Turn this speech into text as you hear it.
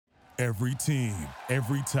Every team,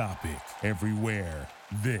 every topic, everywhere.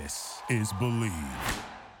 This is Believe.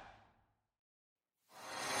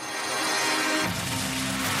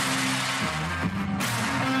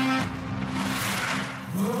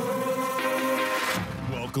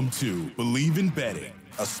 Welcome to Believe in Betting,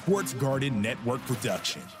 a Sports Garden Network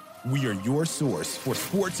production. We are your source for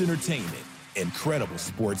sports entertainment and credible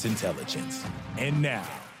sports intelligence. And now,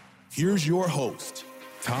 here's your host,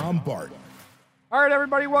 Tom Barton. All right,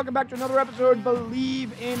 everybody, welcome back to another episode of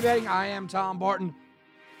Believe in Betting. I am Tom Barton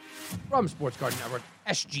from Sports Garden Network,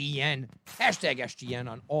 SGN, hashtag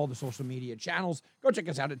SGN on all the social media channels. Go check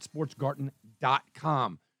us out at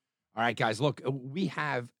sportsgarden.com. All right, guys, look, we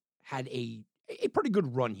have had a pretty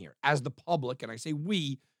good run here as the public, and I say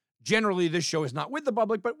we, generally this show is not with the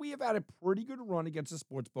public, but we have had a pretty good run against the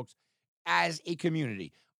sports books as a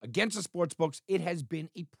community. Against the sports books, it has been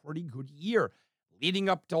a pretty good year leading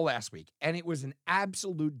up to last week, and it was an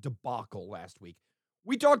absolute debacle last week.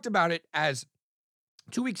 We talked about it as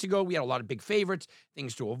 2 weeks ago, we had a lot of big favorites,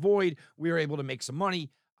 things to avoid. We were able to make some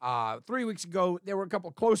money. 3 weeks ago, there were a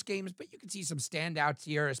couple of close games, but you can see some standouts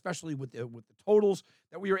here, especially with the totals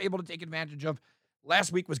that we were able to take advantage of.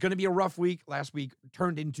 Last week was going to be a rough week. Last week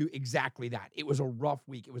turned into exactly that. It was a rough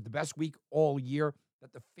week. It was the best week all year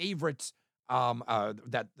that the favorites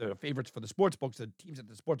for the sports books, the teams that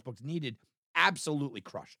the sports books needed, absolutely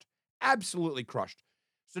crushed. Absolutely crushed.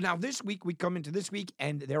 So now this week, we come into this week,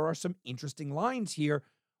 and there are some interesting lines here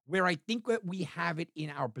where I think that we have it in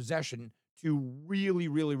our possession to really,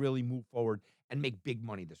 really, really move forward and make big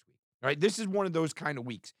money this week. All right, this is one of those kind of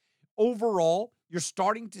weeks. Overall, you're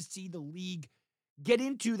starting to see the league get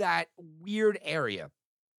into that weird area.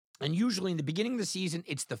 And usually in the beginning of the season,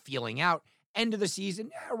 it's the feeling out. End of the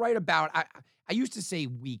season, right about, I used to say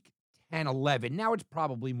week 10, 11. Now it's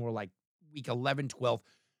probably more like week 11, 12.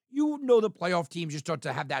 You know the playoff teams, you start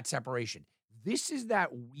to have that separation. This is that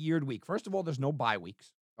weird week. First of all, there's no bye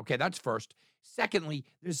weeks. Okay, that's first. Secondly,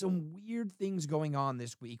 there's some weird things going on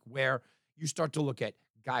this week where you start to look at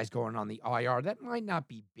guys going on the IR. That might not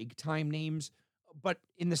be big-time names, but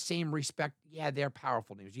in the same respect, yeah, they're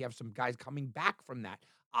powerful names. You have some guys coming back from that,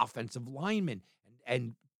 offensive linemen,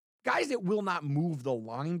 and guys that will not move the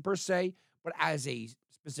line per se, but as a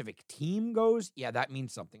specific team goes, yeah, that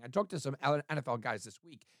means something. I talked to some NFL guys this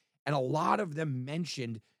week, and a lot of them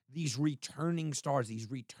mentioned these returning stars,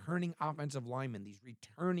 these returning offensive linemen, these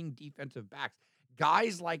returning defensive backs,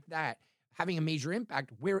 guys like that having a major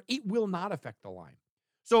impact where it will not affect the line.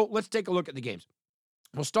 So let's take a look at the games.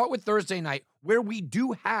 We'll start with Thursday night, where we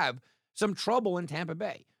do have some trouble in Tampa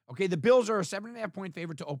Bay. Okay, the Bills are a 7.5-point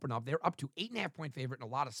favorite to open up. They're up to 8.5-point favorite in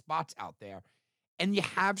a lot of spots out there. And you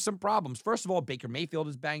have some problems. First of all, Baker Mayfield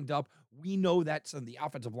is banged up. We know that some of the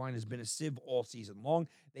offensive line has been a sieve all season long.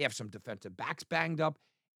 They have some defensive backs banged up,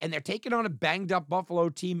 and they're taking on a banged-up Buffalo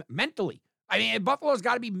team mentally. I mean, Buffalo's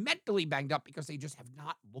got to be mentally banged up because they just have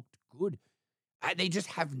not looked good. They just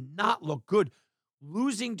have not looked good.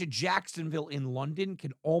 Losing to Jacksonville in London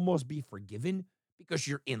can almost be forgiven because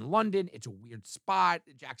you're in London. It's a weird spot.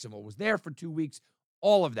 Jacksonville was there for 2 weeks.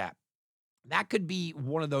 All of that. That could be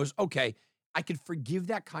one of those, okay, I could forgive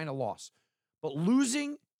that kind of loss. But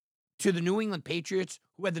losing to the New England Patriots,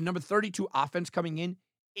 who had the number 32 offense coming in,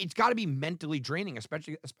 it's got to be mentally draining,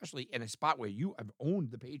 especially in a spot where you have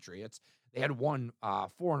owned the Patriots. They had won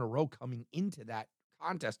 4 in a row coming into that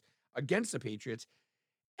contest against the Patriots.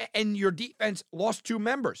 And your defense lost 2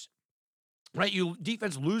 members, right? Your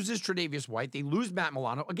defense loses Tre'Davious White. They lose Matt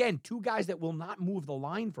Milano. Again, 2 guys that will not move the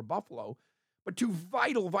line for Buffalo, but 2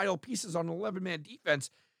 vital pieces on an 11-man defense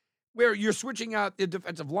where you're switching out the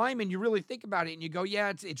defensive lineman. You really think about it and you go, yeah,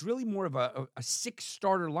 it's really more of a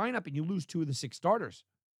 6-starter lineup, and you lose 2 of the 6 starters.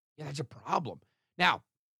 Yeah, that's a problem. Now,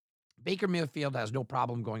 Baker Mayfield has no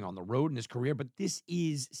problem going on the road in his career, but this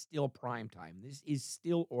is still prime time. This is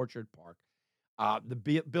still Orchard Park.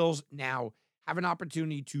 The Bills now have an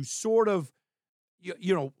opportunity to sort of,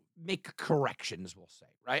 make corrections, we'll say,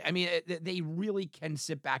 right? I mean, they really can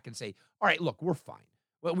sit back and say, all right, look, we're fine.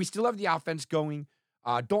 Well, we still have the offense going.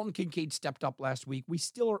 Dalton Kincaid stepped up last week. We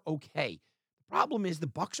still are okay. The problem is the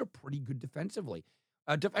Bucs are pretty good defensively.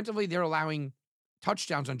 Defensively, they're allowing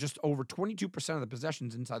touchdowns on just over 22% of the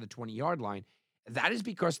possessions inside the 20-yard line. That is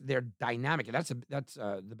because they're dynamic, and that's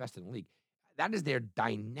the best in the league. That is their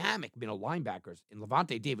dynamic middle linebackers in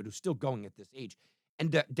Levante David, who's still going at this age,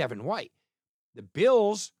 and Devin White. The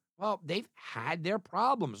Bills, well, they've had their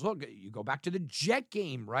problems. Look, you go back to the Jet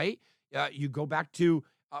game, right? You go back to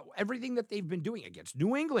everything that they've been doing against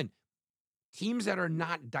New England. Teams that are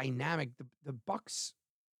not dynamic. The Bucs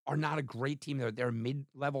are not a great team. They're a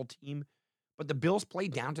mid-level team, but the Bills play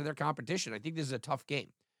down to their competition. I think this is a tough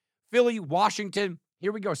game. Philly, Washington,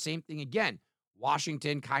 here we go. Same thing again.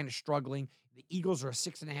 Washington kind of struggling. The Eagles are a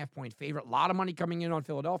 6.5-point favorite. A lot of money coming in on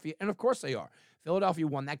Philadelphia, and of course they are. Philadelphia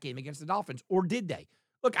won that game against the Dolphins, or did they?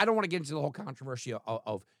 Look, I don't want to get into the whole controversy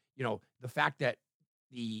of the fact that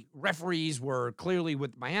the referees were clearly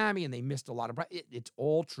with Miami and they missed a lot of. It's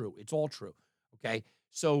all true. It's all true. Okay,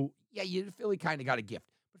 so yeah, Philly kind of got a gift,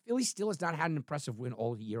 but Philly still has not had an impressive win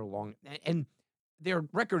all year long, and their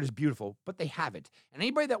record is beautiful, but they haven't. And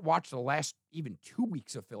anybody that watched the last even 2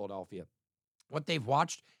 weeks of Philadelphia, what they've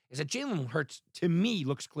watched is that Jalen Hurts, to me,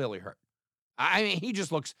 looks clearly hurt. I mean, he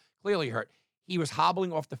just looks clearly hurt. He was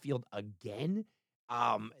hobbling off the field again.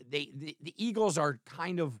 The Eagles are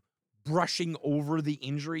kind of brushing over the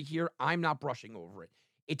injury here. I'm not brushing over it.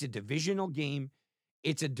 It's a divisional game.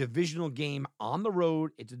 It's a divisional game on the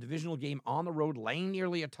road. It's a divisional game on the road, laying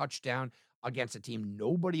nearly a touchdown against a team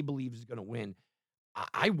nobody believes is going to win.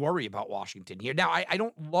 I worry about Washington here. Now, I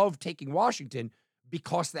don't love taking Washington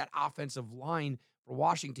because that offensive line for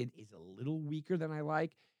Washington is a little weaker than I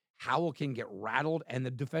like. Howell can get rattled, and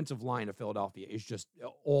the defensive line of Philadelphia is just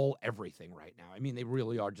all everything right now. I mean, they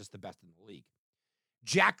really are just the best in the league.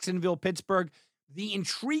 Jacksonville, Pittsburgh, the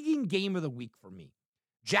intriguing game of the week for me.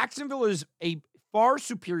 Jacksonville is a far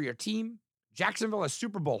superior team. Jacksonville has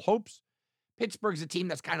Super Bowl hopes. Pittsburgh's a team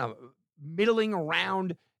that's kind of middling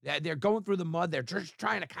around. They're going through the mud. They're just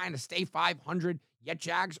trying to kind of stay 500, yet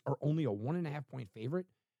Jags are only a 1.5-point favorite.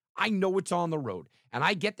 I know it's on the road, and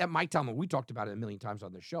I get that Mike Tomlin, we talked about it a million times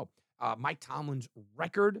on this show. Mike Tomlin's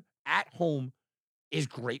record at home is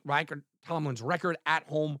great. Mike Tomlin's record at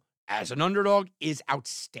home as an underdog is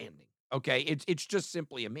outstanding. Okay, it's just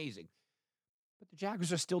simply amazing. But the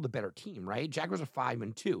Jaguars are still the better team, right? Jaguars are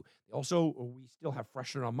 5-2. They also, we still have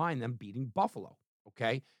fresh in our mind them beating Buffalo.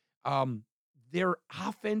 Okay, their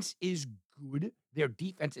offense is good. Their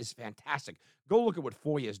defense is fantastic. Go look at what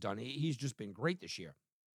Foye has done. He's just been great this year.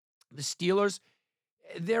 The Steelers,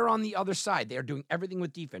 they're on the other side. They're doing everything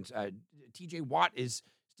with defense. TJ Watt is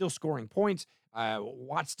still scoring points.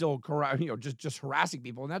 Watt's still just harassing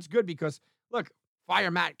people, and that's good because look, fire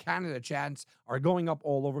Matt Canada chants are going up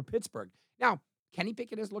all over Pittsburgh. Now, Kenny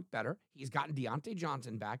Pickett has looked better. He's gotten Deontay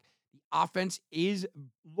Johnson back. The offense is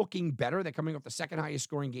looking better. They're coming off the second highest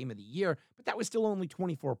scoring game of the year, but that was still only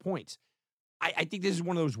 24 points. I think this is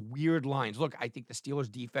one of those weird lines. Look, I think the Steelers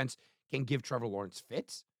defense can give Trevor Lawrence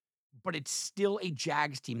fits, but it's still a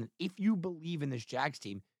Jags team. If you believe in this Jags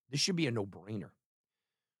team, this should be a no-brainer.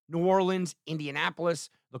 New Orleans,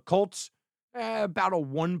 Indianapolis, the Colts, about a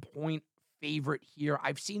 1-point favorite here.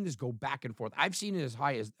 I've seen this go back and forth. I've seen it as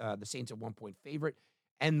high as the Saints a 1-point favorite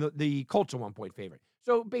and the Colts a 1-point favorite.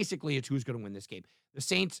 So basically, it's who's going to win this game. The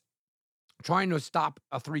Saints trying to stop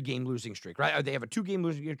a 3-game losing streak, right? They have a 2-game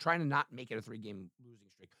losing streak, trying to not make it a 3-game losing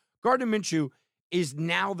streak. Gardner Minshew is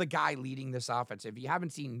now the guy leading this offense. If you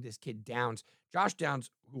haven't seen this kid Downs, Josh Downs,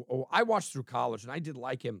 who I watched through college, and I did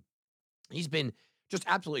like him. He's been just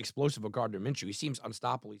absolutely explosive with Gardner Minshew. He seems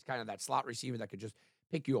unstoppable. He's kind of that slot receiver that could just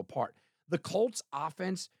pick you apart. The Colts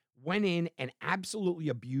offense went in and absolutely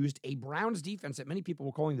abused a Browns defense that many people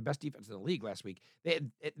were calling the best defense in the league last week.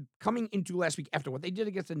 Coming into last week after what they did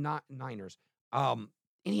against the Niners,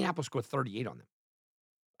 Indianapolis scored 38 on them.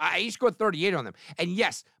 He scored 38 on them. And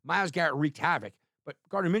yes, Myles Garrett wreaked havoc, but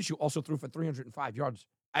Gardner Minshew also threw for 305 yards.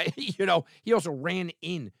 He also ran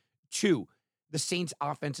in to the Saints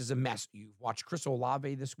offense is a mess. You've watched Chris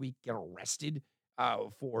Olave this week get arrested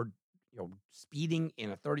for speeding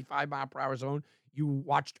in a 35-mile-per-hour zone. You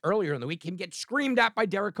watched earlier in the week him get screamed at by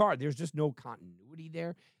Derek Carr. There's just no continuity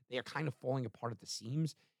there. They are kind of falling apart at the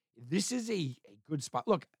seams. This is a good spot.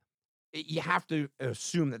 Look, you have to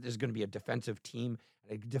assume that there's going to be a defensive team,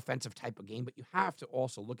 a defensive type of game, but you have to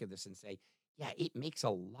also look at this and say, yeah, it makes a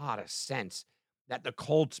lot of sense that the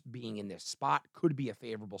Colts being in this spot could be a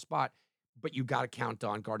favorable spot, but you got to count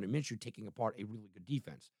on Gardner Minshew taking apart a really good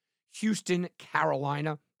defense. Houston,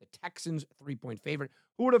 Carolina, the Texans, 3-point favorite.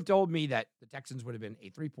 Who would have told me that the Texans would have been a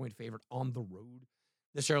 3-point favorite on the road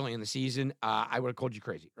this early in the season? I would have called you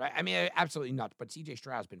crazy, right? I mean, absolutely nuts. But C.J.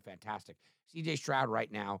 Stroud's been fantastic. C.J. Stroud right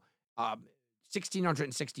now,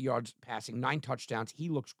 1,660 yards passing, 9 touchdowns. He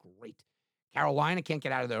looks great. Carolina can't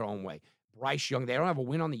get out of their own way. Bryce Young, they don't have a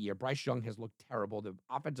win on the year. Bryce Young has looked terrible. The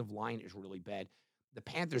offensive line is really bad. The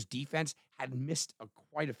Panthers' defense had missed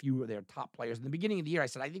quite a few of their top players. In the beginning of the year, I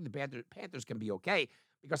said, I think the Panthers can be okay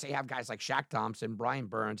because they have guys like Shaq Thompson, Brian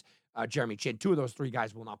Burns, Jeremy Chin. 2 of those 3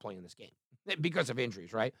 guys will not play in this game because of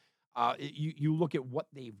injuries, right? You look at what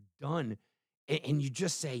they've done, and you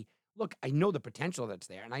just say, look, I know the potential that's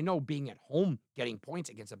there, and I know being at home getting points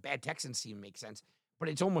against a bad Texans team makes sense, but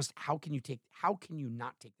it's almost how can you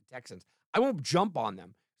not take the Texans? I won't jump on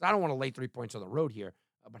them. because I don't want to lay 3 points on the road here.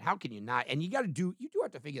 But how can you not? And you do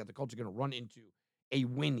have to figure that the Colts are going to run into a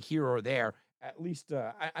win here or there. At least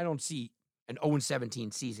I don't see an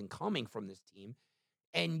 0-17 season coming from this team.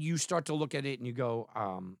 And you start to look at it and you go,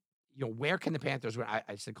 where can the Panthers win?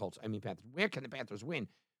 I said Colts, I mean Panthers. Where can the Panthers win?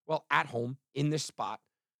 Well, at home in this spot,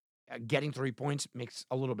 getting 3 points makes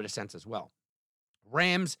a little bit of sense as well.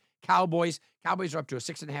 Rams, Cowboys. Cowboys are up to a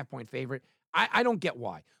 6.5-point favorite. I don't get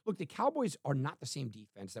why. Look, the Cowboys are not the same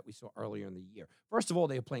defense that we saw earlier in the year. First of all,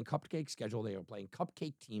 they were playing cupcake schedule. They were playing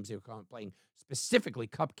cupcake teams. They were playing specifically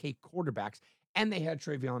cupcake quarterbacks, and they had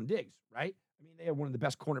Trayvon Diggs, right? I mean, they have one of the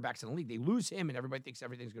best cornerbacks in the league. They lose him, and everybody thinks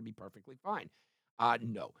everything's going to be perfectly fine.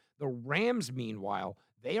 No. The Rams, meanwhile,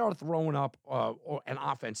 they are throwing up an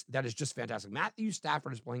offense that is just fantastic. Matthew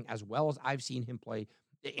Stafford is playing as well as I've seen him play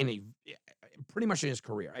pretty much in his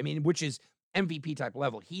career. I mean, which is MVP type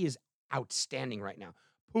level. He is outstanding right now.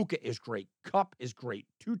 Puka is great. Kupp is great.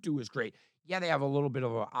 Tutu is great. Yeah, they have a little bit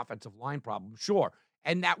of an offensive line problem, sure.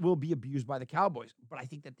 And that will be abused by the Cowboys. But I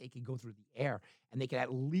think that they can go through the air and they can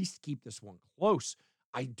at least keep this one close.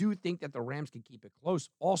 I do think that the Rams can keep it close.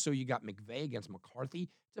 Also, you got McVay against McCarthy.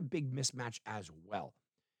 It's a big mismatch as well.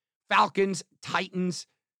 Falcons, Titans.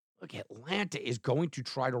 Look, Atlanta is going to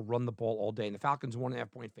try to run the ball all day. And the Falcons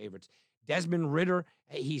 1.5-point favorites. Desmond Ridder,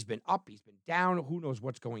 he's been up, he's been down. Who knows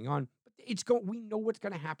what's going on? But we know what's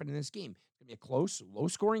going to happen in this game. It's going to be a close,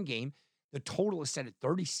 low-scoring game. The total is set at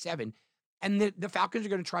 37. And the Falcons are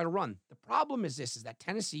going to try to run. The problem is that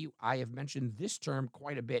Tennessee, I have mentioned this term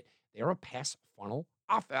quite a bit, they're a pass funnel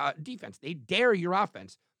defense. They dare your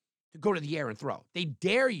offense to go to the air and throw. They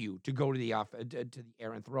dare you to go to the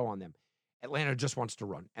air and throw on them. Atlanta just wants to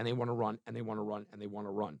run, and they want to run, and they want to run, and they want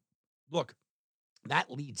to run. Look,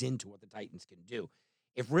 that leads into what the Titans can do.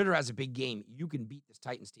 If Ridder has a big game, you can beat this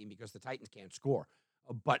Titans team because the Titans can't score.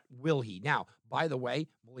 But will he? Now, by the way,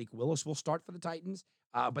 Malik Willis will start for the Titans,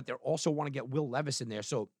 but they also want to get Will Levis in there.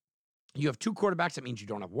 So you have two quarterbacks. That means you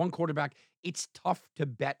don't have one quarterback. It's tough to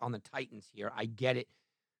bet on the Titans here. I get it.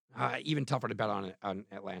 Even tougher to bet on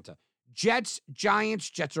Atlanta. Jets, Giants.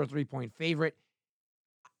 Jets are a 3-point favorite.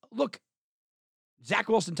 Look, Zach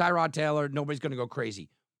Wilson, Tyrod Taylor, nobody's going to go crazy.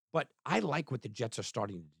 But I like what the Jets are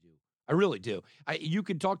starting to do. I really do. You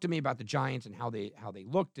can talk to me about the Giants and how they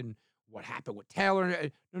looked and what happened with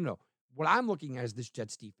Taylor. No. What I'm looking at is this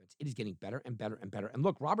Jets defense. It is getting better and better and better. And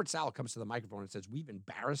look, Robert Saleh comes to the microphone and says, we've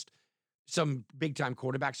embarrassed some big-time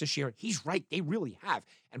quarterbacks this year. He's right. They really have.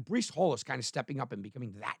 And Breece Hall is kind of stepping up and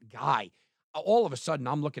becoming that guy. All of a sudden,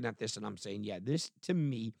 I'm looking at this and I'm saying, yeah, this to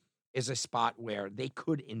me is a spot where they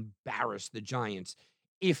could embarrass the Giants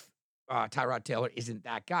if Tyrod Taylor isn't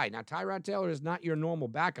that guy. Now, Tyrod Taylor is not your normal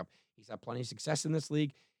backup. He's had plenty of success in this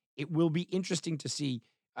league. It will be interesting to see.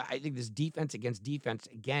 I think this defense against defense,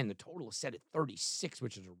 again, the total is set at 36,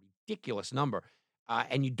 which is a ridiculous number.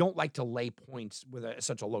 And you don't like to lay points with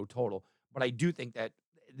such a low total. But I do think that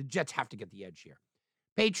the Jets have to get the edge here.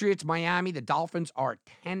 Patriots, Miami, the Dolphins are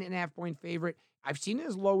a 10.5-point favorite. I've seen it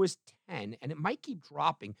as low as 10, and it might keep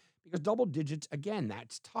dropping because double digits, again,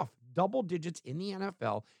 that's tough. Double digits in the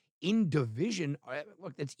NFL, in division,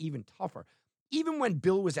 look, that's even tougher. Even when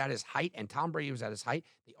Bill was at his height and Tom Brady was at his height,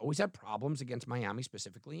 they always had problems against Miami,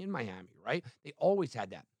 specifically in Miami, right? They always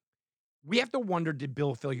had that. We have to wonder, did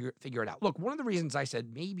Bill figure it out? Look, one of the reasons I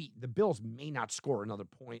said maybe the Bills may not score another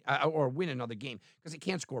point or win another game because they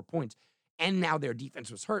can't score points, and now their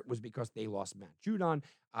defense was hurt was because they lost Matt Judon,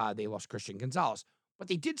 they lost Christian Gonzalez. But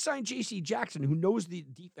they did sign J.C. Jackson, who knows the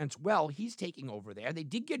defense well. He's taking over there. They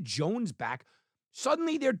did get Jones back.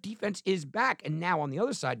 Suddenly their defense is back. And now on the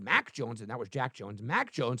other side, Mac Jones, and that was Jack Jones.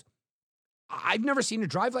 Mac Jones, I've never seen a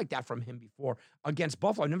drive like that from him before against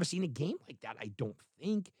Buffalo. I've never seen a game like that, I don't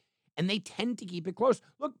think. And they tend to keep it close.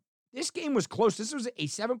 Look, this game was close. This was a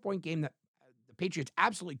 7-point game that the Patriots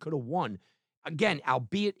absolutely could have won. Again,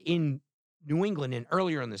 albeit in New England and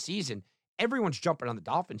earlier in the season, everyone's jumping on the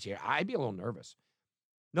Dolphins here. I'd be a little nervous.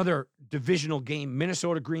 Another divisional game,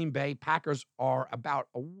 Minnesota, Green Bay. Packers are about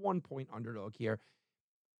a 1-point underdog here.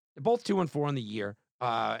 They're both 2-4 on the year.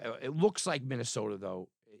 It looks like Minnesota, though,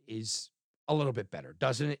 is a little bit better,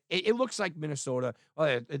 doesn't it? It looks like Minnesota,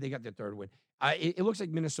 well, they got their third win. It looks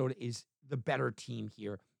like Minnesota is the better team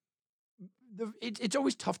here. It's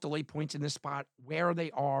always tough to lay points in this spot, where they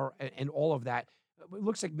are and all of that. It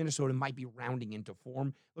looks like Minnesota might be rounding into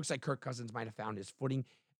form. Looks like Kirk Cousins might have found his footing.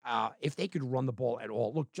 If they could run the ball at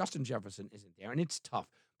all. Look, Justin Jefferson isn't there, and it's tough.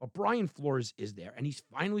 But Brian Flores is there, and he's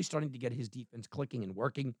finally starting to get his defense clicking and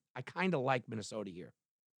working. I kind of like Minnesota here.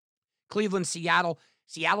 Cleveland, Seattle.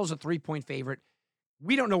 Seattle's a 3-point favorite.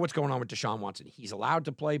 We don't know what's going on with Deshaun Watson. He's allowed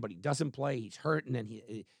to play, but he doesn't play. He's hurt, and then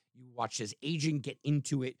You watch his agent get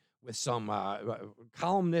into it with some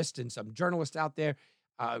columnists and some journalists out there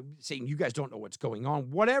saying you guys don't know what's going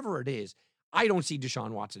on. Whatever it is, I don't see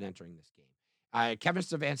Deshaun Watson entering this game. Kevin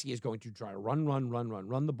Stefanski is going to try to run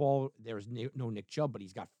the ball. There's no Nick Chubb, but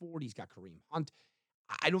he's got Ford. He's got Kareem Hunt.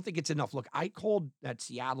 I don't think it's enough. Look, I called that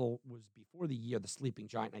Seattle was before the year the sleeping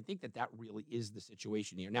giant. And I think that really is the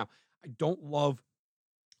situation here. Now, I don't love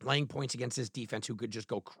laying points against this defense who could just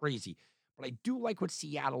go crazy. But I do like what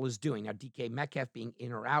Seattle is doing. Now, DK Metcalf being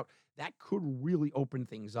in or out, that could really open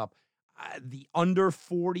things up. The under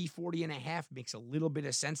 40 and a half makes a little bit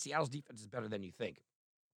of sense. Seattle's defense is better than you think.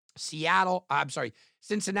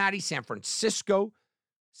 Cincinnati, San Francisco.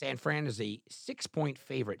 San Fran is a 6-point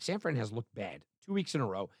favorite. San Fran has looked bad 2 weeks in a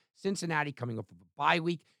row. Cincinnati coming off of a bye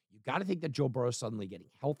week. You got to think that Joe Burrow is suddenly getting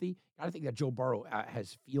healthy. Got to think that Joe Burrow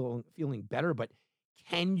has feeling better, but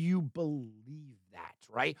can you believe that,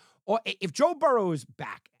 right? Or if Joe Burrow is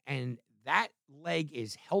back and that leg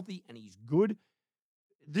is healthy and he's good,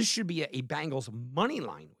 this should be a Bengals money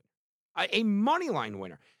line winner. A money line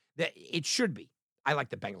winner. That it should be. I like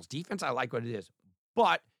the Bengals defense. I like what it is.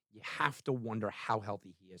 But you have to wonder how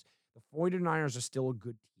healthy he is. The 49ers are still a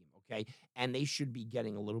good team, okay? And they should be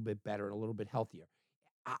getting a little bit better and a little bit healthier.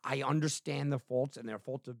 I understand the faults, and their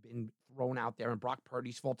faults have been thrown out there, and Brock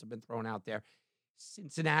Purdy's faults have been thrown out there.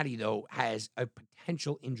 Cincinnati, though, has a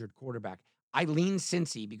potential injured quarterback. I lean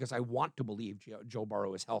Cincy because I want to believe Joe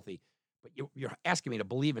Burrow is healthy. But you're asking me to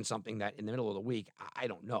believe in something that in the middle of the week, I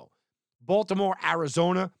don't know. Baltimore,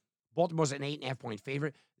 Arizona. Baltimore's an 8.5-point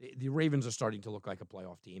favorite. The Ravens are starting to look like a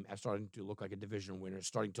playoff team, starting to look like a division winner,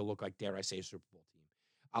 starting to look like, dare I say, a Super Bowl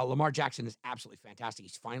team. Lamar Jackson is absolutely fantastic.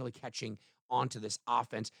 He's finally catching onto this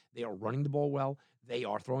offense. They are running the ball well. They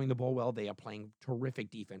are throwing the ball well. They are playing terrific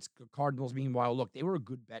defense. Cardinals, meanwhile, look, they were a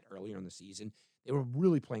good bet earlier in the season. They were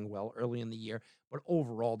really playing well early in the year. But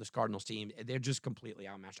overall, this Cardinals team, they're just completely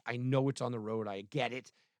outmatched. I know it's on the road. I get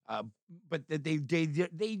it. But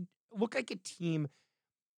they look like a team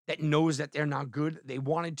that knows that they're not good. They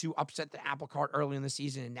wanted to upset the apple cart early in the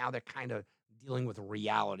season, and now they're kind of dealing with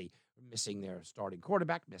reality, missing their starting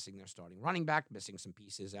quarterback, missing their starting running back, missing some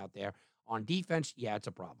pieces out there on defense. Yeah, it's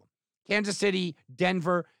a problem. Kansas City,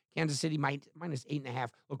 Denver. Kansas City minus 8.5.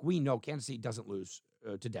 Look, we know Kansas City doesn't lose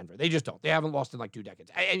to Denver. They just don't. They haven't lost in like 2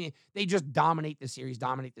 decades. I mean, they just dominate the series.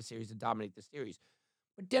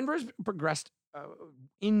 But Denver's progressed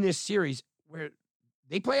in this series where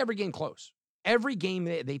they play every game close. Every game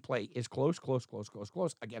they play is close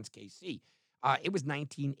against KC. It was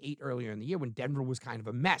 19-8 earlier in the year when Denver was kind of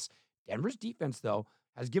a mess. Denver's defense, though,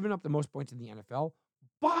 has given up the most points in the NFL,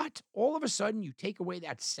 but all of a sudden you take away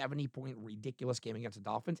that 70-point ridiculous game against the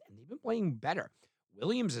Dolphins, and they've been playing better.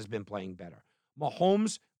 Williams has been playing better.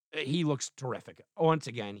 Mahomes, he looks terrific. Once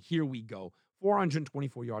again, here we go.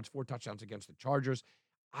 424 yards, 4 touchdowns against the Chargers.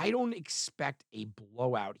 I don't expect a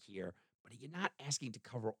blowout here, but you're not asking to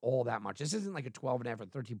cover all that much. This isn't like a 12.5 or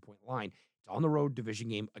 13-point line. It's on the road division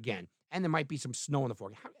game again, and there might be some snow in the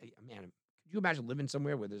forecast. Man, could you imagine living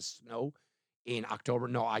somewhere where there's snow in October?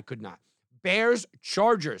 No, I could not. Bears,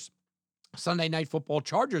 Chargers. Sunday Night Football.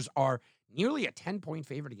 Chargers are nearly a 10-point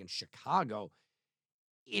favorite against Chicago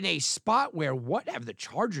in a spot where what have the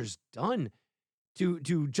Chargers done to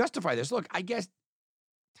justify this? Look, I guess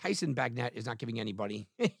Tyson Bagnet is not giving anybody,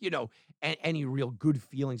 any real good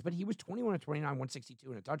feelings, but he was 21 of 29, 162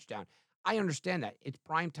 and a touchdown. I understand that. It's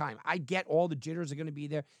prime time. I get all the jitters are going to be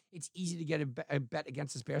there. It's easy to get a bet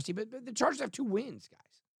against this Bears team, but the Chargers have 2 wins, guys.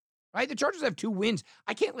 Right? The Chargers have 2 wins.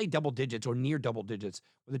 I can't lay double digits or near double digits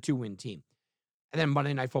with a 2-win team. And then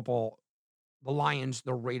Monday Night Football, the Lions,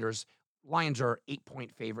 the Raiders. Lions are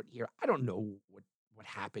 8-point favorite here. I don't know what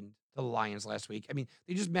happened to the Lions last week. I mean,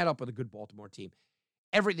 they just met up with a good Baltimore team.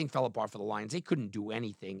 Everything fell apart for the Lions. They couldn't do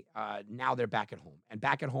anything. Now they're back at home. And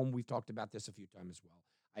back at home, we've talked about this a few times as well.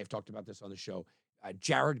 I've talked about this on the show.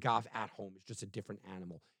 Jared Goff at home is just a different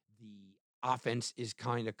animal. The offense is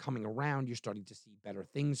kind of coming around. You're starting to see better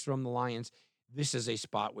things from the Lions. This is a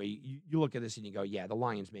spot where you look at this and you go, yeah, the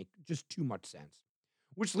Lions make just too much sense.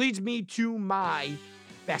 Which leads me to my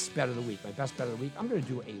best bet of the week. My best bet of the week, I'm going to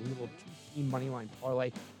do a little 2-team money line parlay,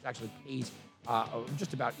 which actually pays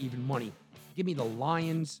just about even money. Give me the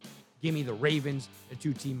Lions, give me the Ravens, a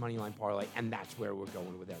 2-team money line parlay, and that's where we're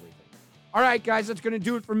going with everything. All right, guys, that's going to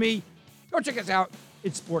do it for me. Go check us out.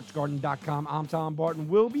 It's sportsgarden.com. I'm Tom Barton.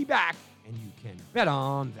 We'll be back, and you can bet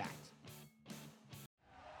on that.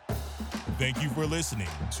 Thank you for listening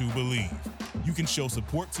to Believe. You can show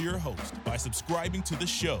support to your host by subscribing to the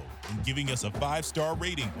show and giving us a 5-star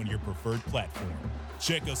rating on your preferred platform.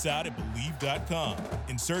 Check us out at Believe.com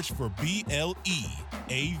and search for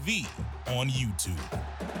BLEAV on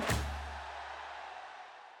YouTube.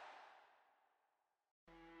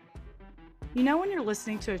 You know when you're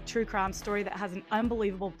listening to a true crime story that has an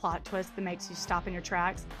unbelievable plot twist that makes you stop in your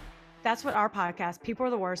tracks? That's what our podcast, People Are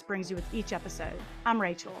the Worst, brings you with each episode. I'm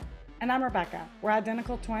Rachel. And I'm Rebecca. We're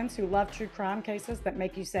identical twins who love true crime cases that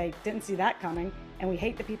make you say, didn't see that coming, and we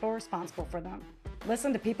hate the people responsible for them.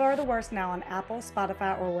 Listen to People Are the Worst now on Apple,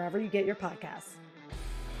 Spotify, or wherever you get your podcasts.